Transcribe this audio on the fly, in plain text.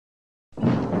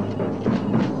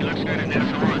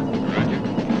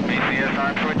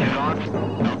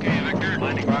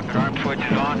switch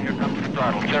is on. Here comes the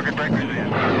throttle. Circuit breakers in.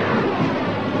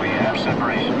 We have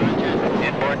separation.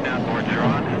 Inboard and outboards are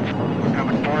on. We're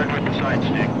coming forward with the side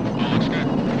stick. All looks good.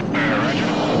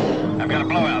 Roger. I've got a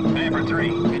blowout. Vapor 3.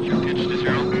 Get your pitch to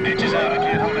 0. Pitch is out. I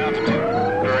can't hold altitude.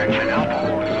 Direction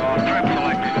Alpha is off. Trip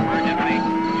selected emergency.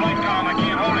 Flight com, I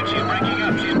can't hold it. She's breaking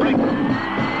up. She's breaking.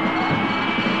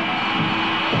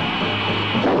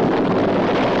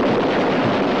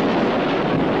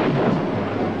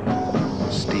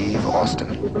 Steve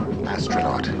Austin,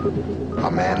 astronaut.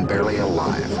 A man barely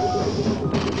alive.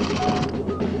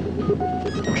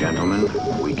 Gentlemen,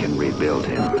 we can rebuild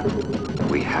him.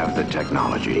 We have the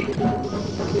technology.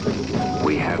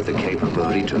 We have the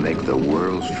capability to make the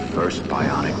world's first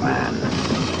bionic man.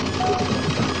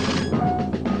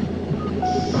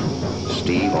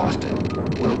 Steve Austin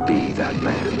will be that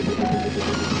man.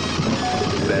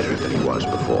 Better than he was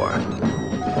before.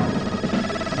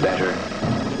 Better,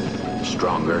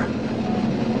 stronger,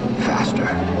 faster.